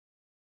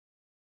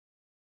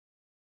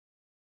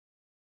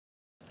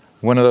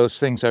One of those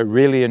things I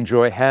really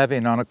enjoy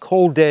having on a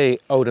cold day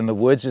out in the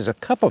woods is a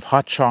cup of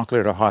hot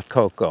chocolate or hot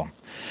cocoa.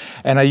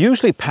 And I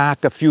usually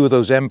pack a few of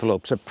those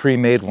envelopes of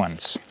pre-made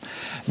ones.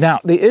 Now,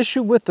 the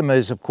issue with them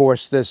is, of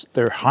course,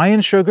 they're high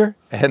in sugar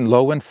and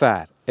low in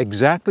fat.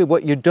 Exactly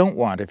what you don't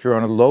want if you're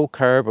on a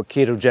low-carb or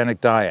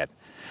ketogenic diet.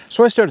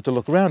 So I started to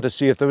look around to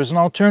see if there was an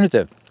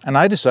alternative, and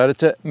I decided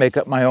to make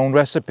up my own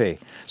recipe.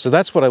 So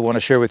that's what I want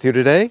to share with you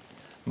today,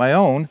 my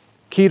own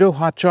Keto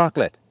Hot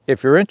Chocolate.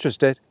 If you're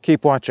interested,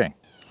 keep watching.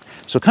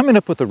 So coming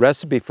up with the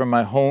recipe for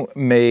my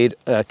homemade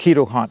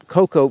Keto Hot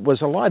Cocoa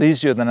was a lot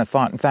easier than I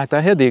thought. In fact,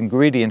 I had the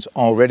ingredients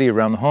already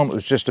around the home. It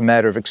was just a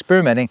matter of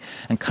experimenting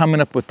and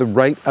coming up with the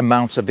right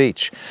amounts of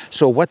each.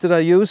 So what did I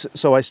use?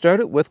 So I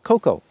started with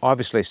cocoa,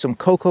 obviously, some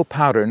cocoa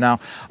powder. Now,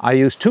 I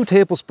used 2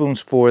 tablespoons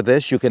for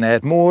this. You can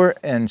add more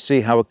and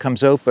see how it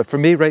comes out. But for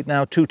me right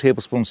now, 2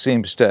 tablespoons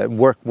seems to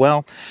work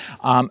well.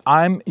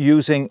 I'm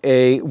using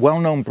a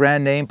well-known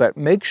brand name, but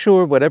make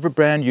sure whatever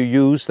brand you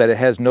use that it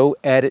has no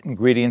added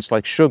ingredients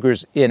like sugars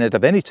in it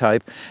of any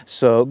type,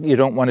 so you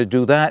don't want to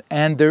do that.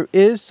 And there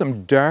is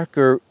some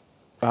darker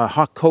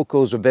hot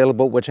cocos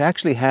available which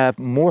actually have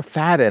more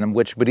fat in them,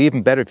 which would be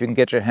even better if you can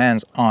get your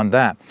hands on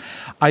that.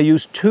 I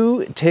used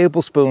 2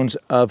 tablespoons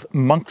of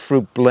monk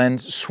fruit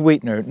blend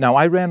sweetener. Now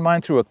I ran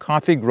mine through a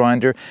coffee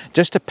grinder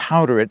just to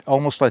powder it,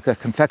 almost like a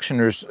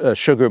confectioner's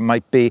sugar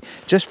might be,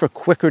 just for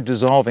quicker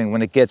dissolving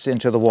when it gets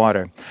into the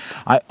water.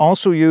 I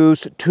also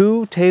used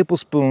 2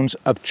 tablespoons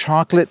of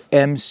Chocolate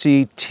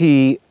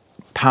MCT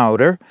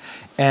powder,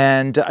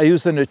 and I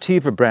use the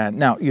Nativa brand.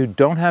 Now, you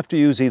don't have to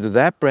use either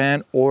that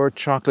brand or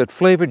chocolate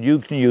flavored. You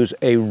can use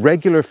a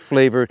regular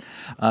flavored,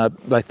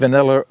 like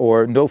vanilla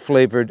or no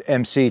flavored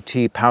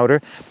MCT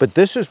powder, but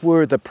this is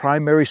where the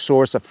primary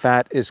source of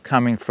fat is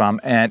coming from,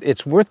 and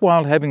it's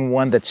worthwhile having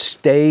one that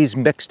stays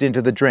mixed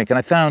into the drink. And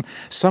I found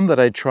some that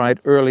I tried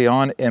early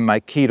on in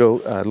my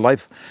keto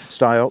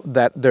lifestyle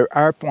that there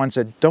are ones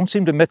that don't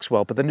seem to mix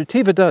well, but the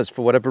Nativa does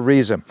for whatever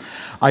reason.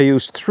 I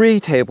used 3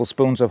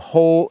 tablespoons of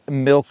whole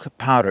milk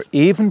powder.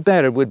 Even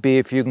better would be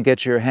if you can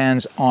get your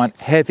hands on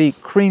heavy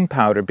cream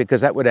powder,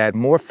 because that would add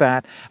more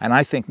fat and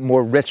I think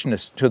more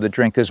richness to the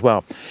drink as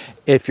well.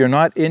 If you're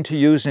not into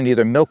using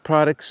either milk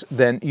products,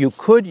 then you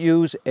could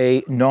use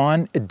a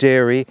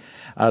non-dairy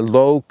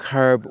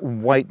low-carb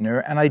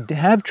whitener, and I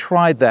have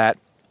tried that.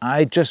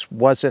 I just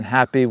wasn't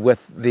happy with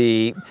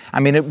it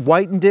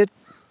whitened it.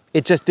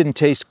 It just didn't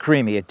taste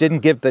creamy. It didn't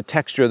give the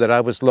texture that I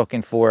was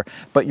looking for,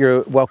 but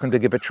you're welcome to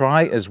give it a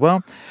try as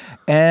well.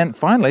 And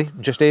finally,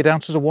 just 8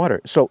 ounces of water.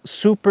 So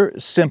super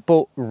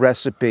simple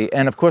recipe.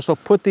 And of course, I'll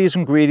put these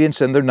ingredients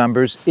and their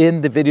numbers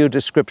in the video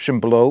description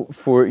below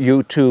for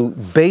you to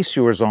base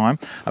yours on.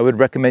 I would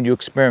recommend you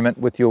experiment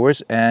with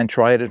yours and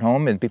try it at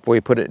home and before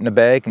you put it in a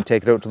bag and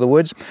take it out to the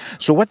woods.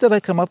 So what did I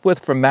come up with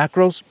for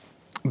macros?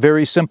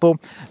 Very simple.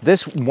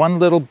 This 1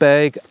 little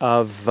bag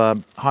of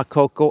hot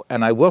cocoa,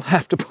 and I will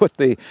have to put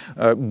the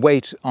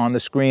weight on the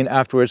screen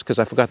afterwards because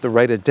I forgot to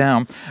write it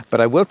down, but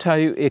I will tell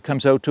you it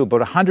comes out to about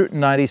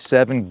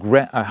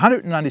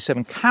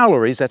 197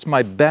 calories. That's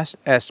my best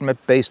estimate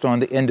based on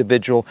the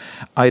individual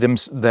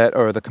items that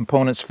are the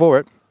components for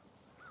it.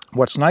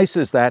 What's nice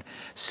is that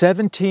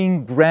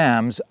 17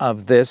 grams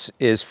of this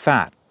is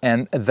fat,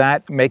 and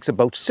that makes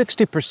about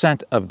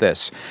 60% of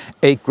this.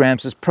 8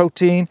 grams is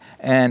protein,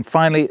 and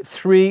finally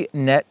 3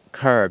 net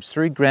carbs,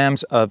 3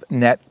 grams of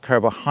net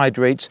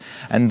carbohydrates,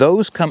 and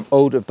those come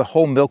out of the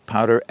whole milk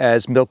powder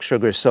as milk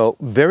sugar. So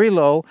very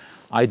low.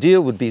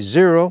 Ideal would be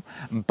 0,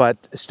 but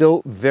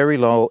still very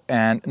low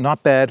and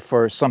not bad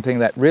for something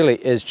that really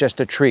is just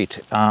a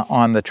treat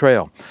on the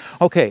trail.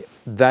 Okay,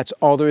 that's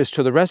all there is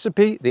to the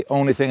recipe. The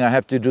only thing I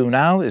have to do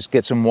now is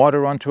get some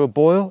water onto a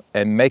boil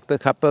and make the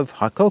cup of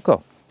hot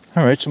cocoa.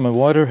 All right, so my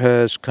water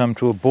has come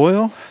to a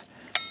boil.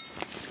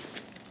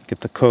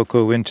 Get the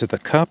cocoa into the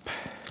cup.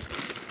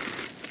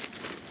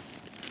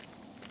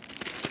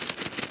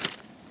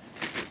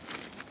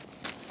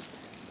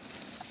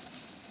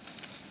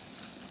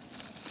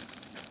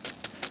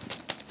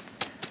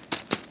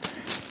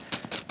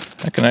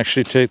 I can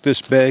actually take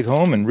this bag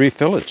home and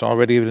refill it. It's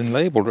already been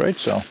labeled, right?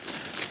 So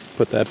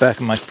put that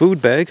back in my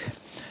food bag.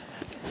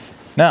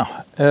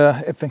 Now,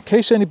 if in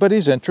case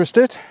anybody's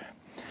interested,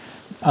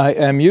 I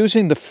am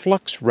using the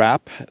Flux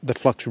Wrap, the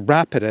Flux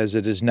Rapid as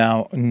it is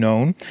now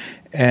known,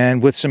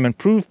 and with some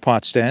improved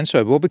pot stands. So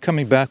I will be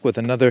coming back with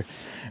another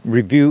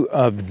review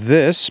of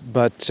this,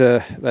 but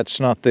that's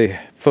not the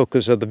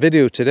focus of the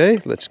video today.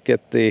 Let's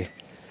get the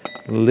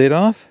lid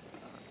off.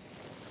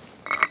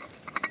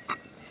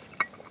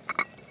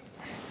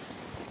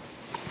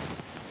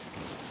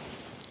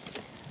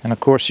 And of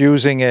course,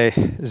 using a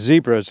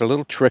zebra is a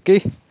little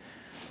tricky.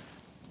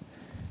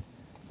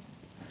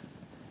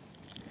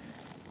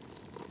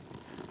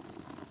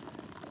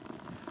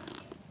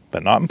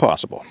 But not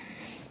impossible.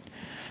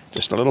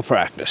 Just a little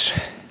practice.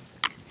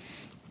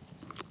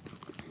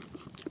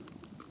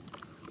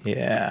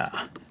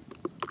 Yeah.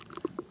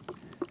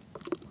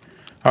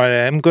 All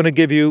right, I'm going to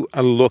give you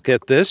a look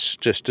at this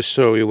just to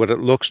show you what it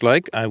looks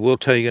like. I will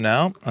tell you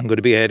now, I'm going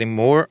to be adding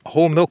more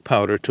whole milk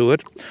powder to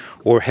it,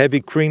 or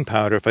heavy cream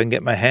powder if I can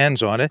get my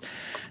hands on it.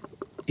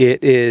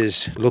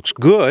 It looks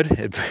good.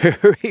 It's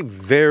very,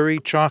 very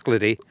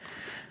chocolatey.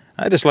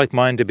 I just like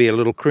mine to be a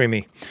little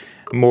creamy,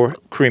 more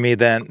creamy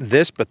than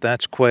this, but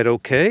that's quite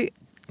okay.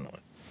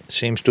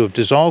 Seems to have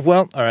dissolved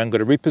well. All right, I'm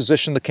going to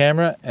reposition the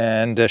camera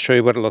and show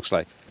you what it looks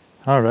like.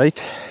 All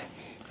right,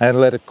 I had to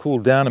let it cool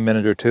down a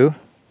minute or two.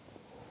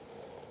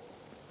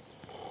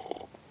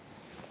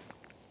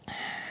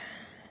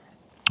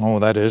 Oh,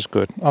 that is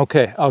good.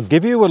 Okay, I'll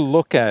give you a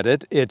look at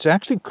it. It's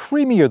actually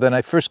creamier than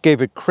I first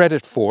gave it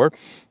credit for.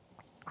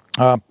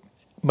 Well,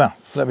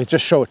 let me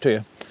just show it to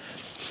you.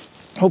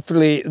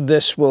 Hopefully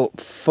this will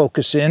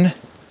focus in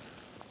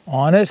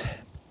on it.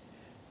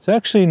 It's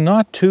actually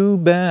not too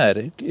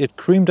bad. It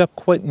creamed up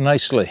quite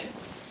nicely.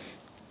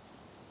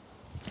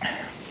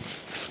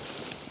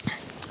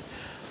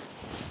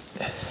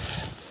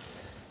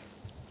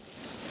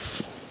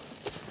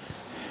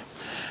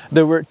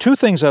 There were two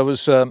things I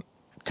was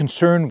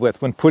concerned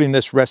with when putting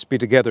this recipe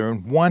together,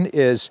 and one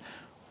is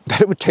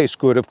that it would taste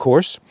good, of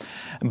course,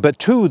 but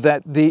two,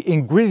 that the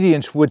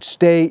ingredients would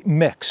stay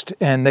mixed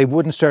and they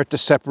wouldn't start to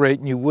separate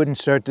and you wouldn't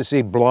start to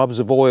see blobs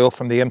of oil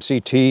from the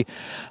MCT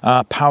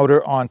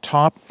powder on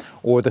top,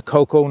 or the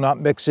cocoa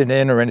not mixing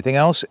in or anything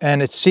else.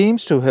 And it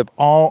seems to have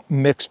all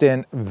mixed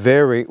in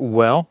very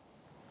well.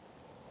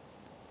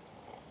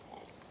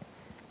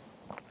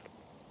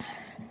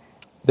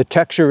 The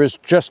texture is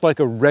just like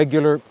a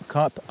regular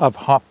cup of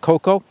hot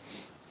cocoa,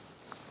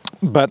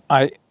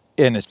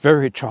 and it's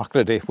very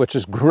chocolatey, which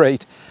is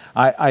great.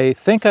 I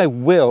think I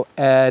will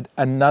add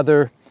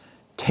another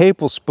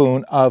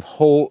tablespoon of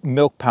whole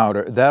milk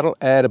powder. That'll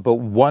add about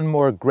 1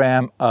 more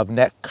gram of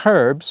net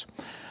carbs,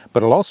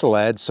 but it'll also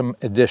add some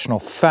additional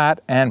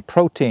fat and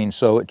protein,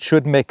 so it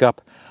should make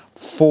up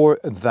for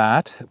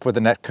that, for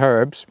the net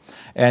carbs,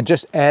 and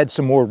just add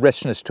some more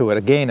richness to it.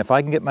 Again, if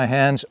I can get my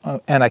hands,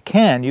 and I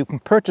can, you can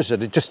purchase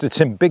it.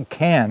 It's in big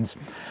cans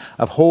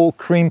of whole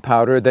cream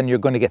powder, then you're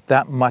going to get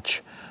that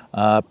much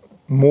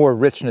more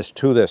richness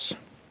to this.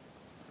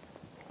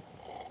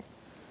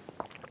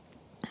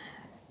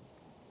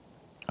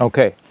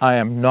 Okay, I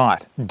am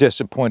not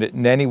disappointed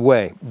in any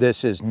way.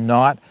 This is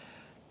not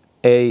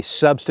a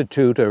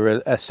substitute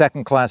or a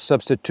second-class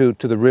substitute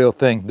to the real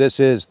thing. This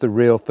is the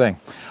real thing.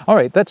 All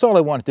right, that's all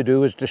I wanted to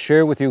do, is to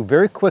share with you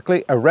very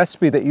quickly a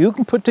recipe that you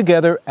can put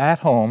together at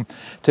home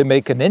to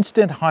make an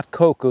instant hot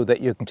cocoa that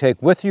you can take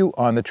with you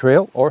on the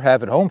trail, or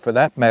have at home for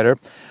that matter,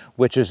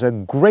 which is a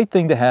great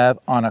thing to have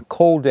on a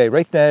cold day.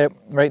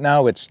 Right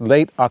now it's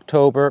late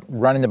October,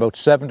 running about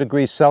 7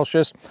 degrees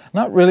Celsius.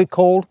 Not really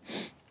cold,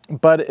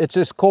 but it's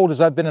as cold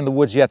as I've been in the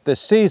woods yet this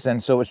season,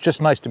 so it's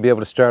just nice to be able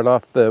to start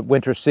off the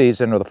winter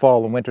season, or the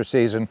fall and winter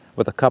season,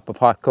 with a cup of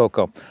hot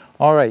cocoa.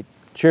 All right,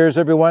 cheers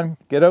everyone.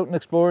 Get out and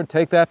explore and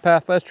take that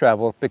path less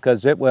traveled,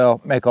 because it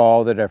will make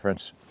all the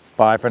difference.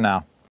 Bye for now.